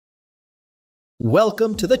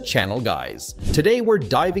Welcome to the channel, guys. Today we're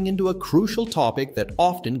diving into a crucial topic that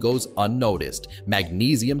often goes unnoticed: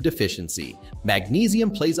 magnesium deficiency. Magnesium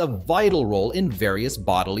plays a vital role in various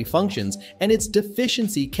bodily functions, and its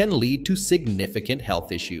deficiency can lead to significant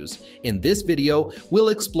health issues. In this video, we'll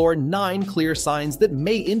explore 9 clear signs that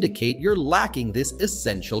may indicate you're lacking this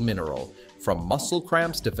essential mineral. From muscle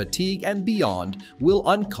cramps to fatigue and beyond, we'll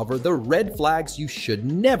uncover the red flags you should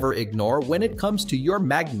never ignore when it comes to your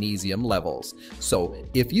magnesium levels. So,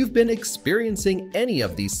 if you've been experiencing any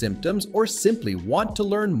of these symptoms or simply want to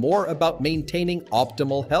learn more about maintaining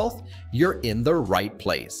optimal health, you're in the right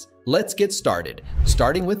place. Let's get started,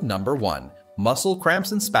 starting with number 1. Muscle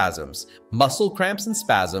cramps and spasms. Muscle cramps and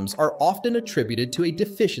spasms are often attributed to a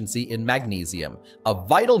deficiency in magnesium, a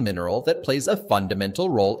vital mineral that plays a fundamental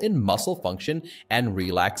role in muscle function and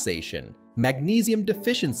relaxation. Magnesium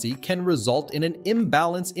deficiency can result in an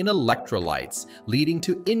imbalance in electrolytes, leading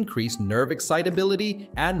to increased nerve excitability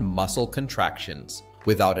and muscle contractions.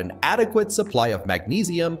 Without an adequate supply of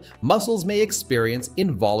magnesium, muscles may experience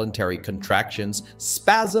involuntary contractions,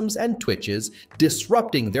 spasms, and twitches,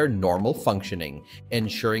 disrupting their normal functioning.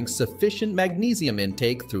 Ensuring sufficient magnesium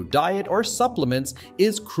intake through diet or supplements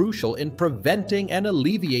is crucial in preventing and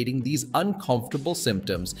alleviating these uncomfortable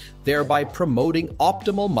symptoms, thereby promoting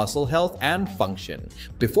optimal muscle health and function.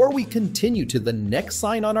 Before we continue to the next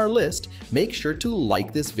sign on our list, make sure to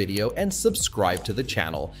like this video and subscribe to the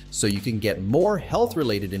channel so you can get more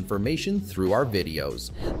health-related information through our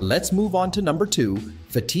videos. Let's move on to number 2,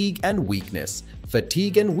 fatigue and weakness.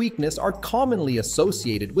 Fatigue and weakness are commonly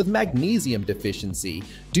associated with magnesium deficiency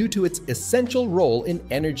due to its essential role in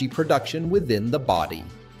energy production within the body.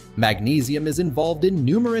 Magnesium is involved in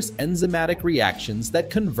numerous enzymatic reactions that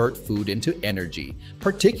convert food into energy,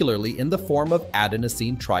 particularly in the form of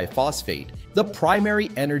adenosine triphosphate, the primary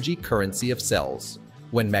energy currency of cells.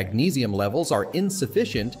 When magnesium levels are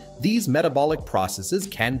insufficient, these metabolic processes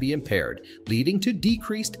can be impaired, leading to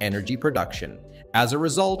decreased energy production. As a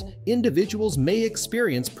result, individuals may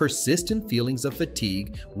experience persistent feelings of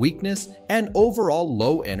fatigue, weakness, and overall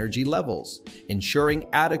low energy levels. Ensuring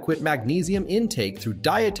adequate magnesium intake through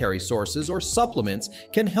dietary sources or supplements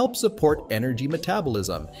can help support energy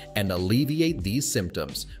metabolism and alleviate these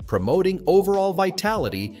symptoms, promoting overall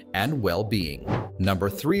vitality and well-being. Number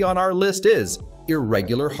 3 on our list is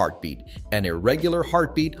irregular heartbeat. An irregular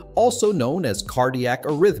heartbeat, also known as cardiac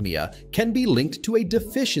arrhythmia, can be linked to a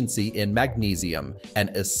deficiency in magnesium, an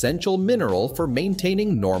essential mineral for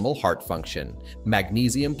maintaining normal heart function.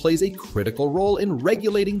 Magnesium plays a critical role in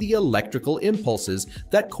regulating the electrical impulses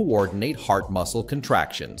that coordinate heart muscle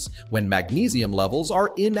contractions. When magnesium levels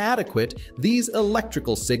are inadequate, these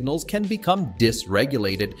electrical signals can become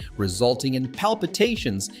dysregulated, resulting in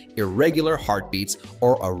palpitations, irregular heartbeats,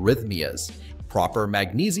 or arrhythmias. Proper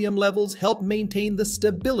magnesium levels help maintain the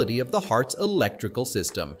stability of the heart's electrical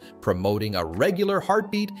system, promoting a regular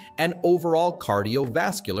heartbeat and overall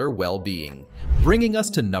cardiovascular well-being. Bringing us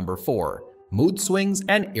to number 4. Mood swings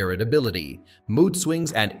and irritability. Mood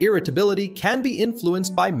swings and irritability can be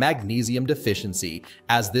influenced by magnesium deficiency,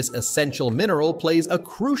 as this essential mineral plays a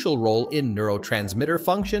crucial role in neurotransmitter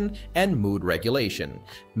function and mood regulation.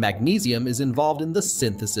 Magnesium is involved in the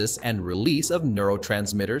synthesis and release of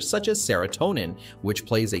neurotransmitters such as serotonin, which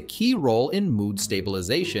plays a key role in mood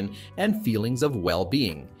stabilization and feelings of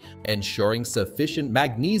well-being. Ensuring sufficient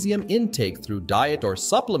magnesium intake through diet or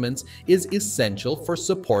supplements is essential for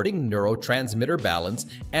supporting neurotransmitter balance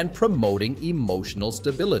and promoting emotional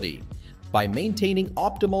stability. By maintaining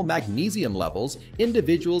optimal magnesium levels,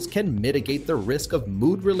 individuals can mitigate the risk of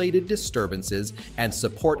mood-related disturbances and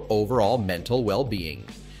support overall mental well-being.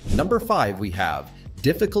 Number 5, we have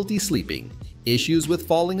difficulty sleeping. Issues with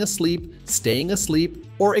falling asleep, staying asleep,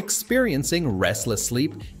 or experiencing restless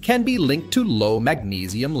sleep can be linked to low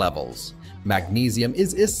magnesium levels. Magnesium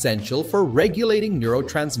is essential for regulating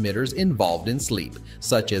neurotransmitters involved in sleep,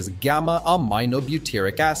 such as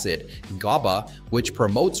gamma-aminobutyric acid, GABA, which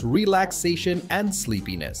promotes relaxation and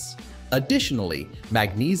sleepiness. Additionally,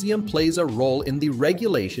 magnesium plays a role in the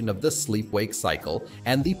regulation of the sleep-wake cycle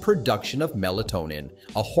and the production of melatonin,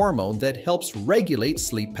 a hormone that helps regulate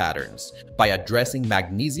sleep patterns. By addressing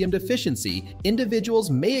magnesium deficiency, individuals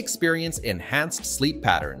may experience enhanced sleep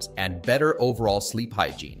patterns and better overall sleep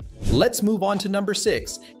hygiene. Let's move on to number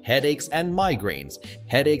 6, headaches and migraines.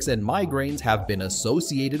 Headaches and migraines have been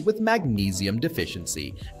associated with magnesium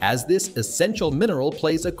deficiency, as this essential mineral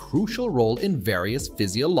plays a crucial role in various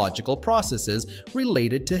physiological processes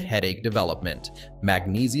related to headache development.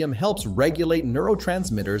 Magnesium helps regulate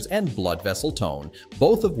neurotransmitters and blood vessel tone,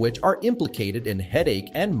 both of which are implicated in headache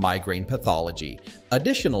and migraine pathology.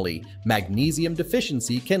 Additionally, magnesium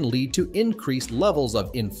deficiency can lead to increased levels of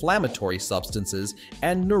inflammatory substances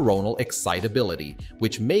and neuronal excitability,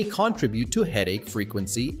 which may contribute to headache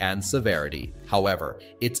frequency and severity. However,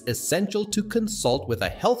 it's essential to consult with a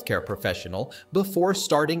healthcare professional before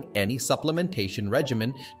starting any supplementation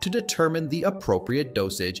regimen to determine the appropriate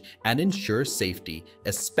dosage and ensure safety,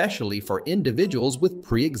 especially for individuals with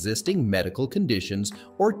pre-existing medical conditions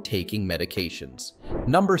or taking medications.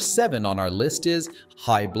 Number 7 on our list is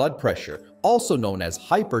high blood pressure, also known as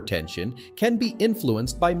hypertension, can be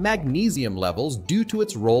influenced by magnesium levels due to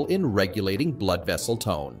its role in regulating blood vessel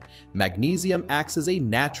tone. Magnesium acts as a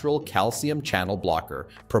natural calcium channel blocker,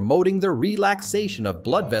 promoting the relaxation of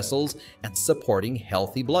blood vessels and supporting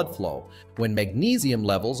healthy blood flow. When magnesium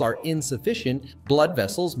levels are insufficient, blood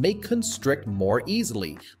vessels may constrict more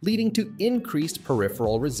easily, leading to increased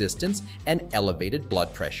peripheral resistance and elevated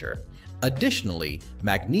blood pressure. Additionally,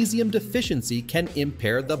 magnesium deficiency can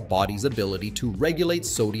impair the body's ability to regulate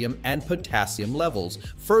sodium and potassium levels,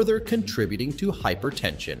 further contributing to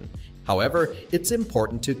hypertension. However, it's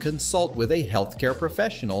important to consult with a healthcare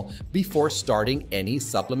professional before starting any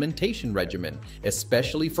supplementation regimen,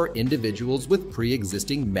 especially for individuals with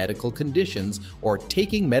pre-existing medical conditions or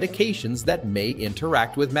taking medications that may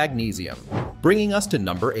interact with magnesium. Bringing us to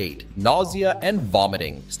number 8, nausea and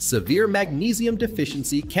vomiting. Severe magnesium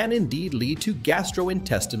deficiency can indeed lead to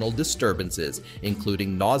gastrointestinal disturbances,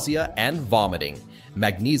 including nausea and vomiting.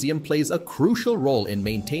 Magnesium plays a crucial role in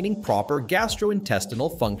maintaining proper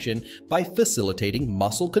gastrointestinal function by facilitating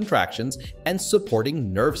muscle contractions and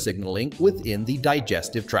supporting nerve signaling within the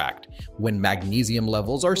digestive tract. When magnesium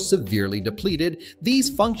levels are severely depleted, these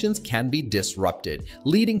functions can be disrupted,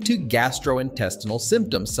 leading to gastrointestinal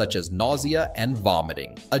symptoms such as nausea and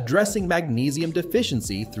vomiting. Addressing magnesium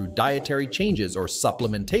deficiency through dietary changes or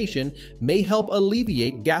supplementation may help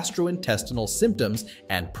alleviate gastrointestinal symptoms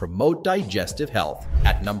and promote digestive health.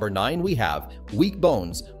 At number 9, we have weak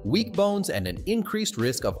bones. Weak bones and an increased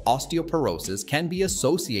risk of osteoporosis can be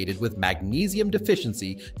associated with magnesium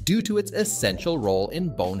deficiency due to its essential role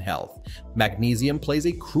in bone health. Magnesium plays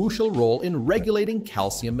a crucial role in regulating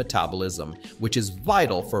calcium metabolism, which is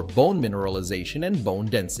vital for bone mineralization and bone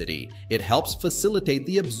density. It helps facilitate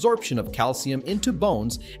the absorption of calcium into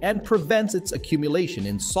bones and prevents its accumulation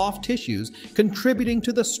in soft tissues, contributing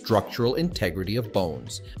to the structural integrity of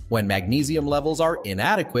bones. When magnesium levels are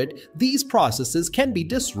inadequate, these processes can be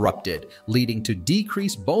disrupted, leading to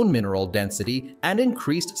decreased bone mineral density and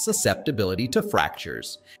increased susceptibility to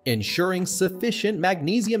fractures. Ensuring sufficient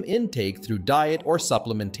magnesium intake through diet or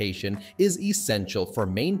supplementation is essential for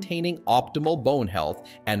maintaining optimal bone health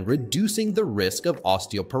and reducing the risk of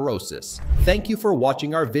osteoporosis. Thank you for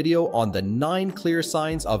watching our video on the 9 clear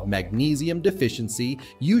signs of magnesium deficiency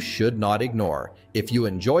you should not ignore. If you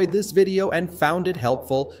enjoyed this video and found it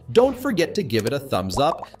helpful, don't forget to give it a thumbs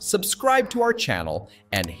up, subscribe to our channel,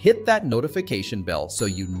 and hit that notification bell so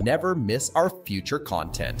you never miss our future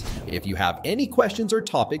content. If you have any questions or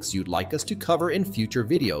topics you'd like us to cover in future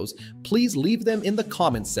videos, please leave them in the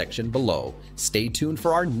comments section below. Stay tuned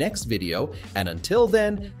for our next video, and until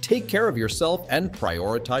then, take care of yourself and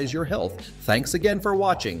prioritize your health. Thanks again for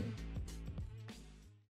watching.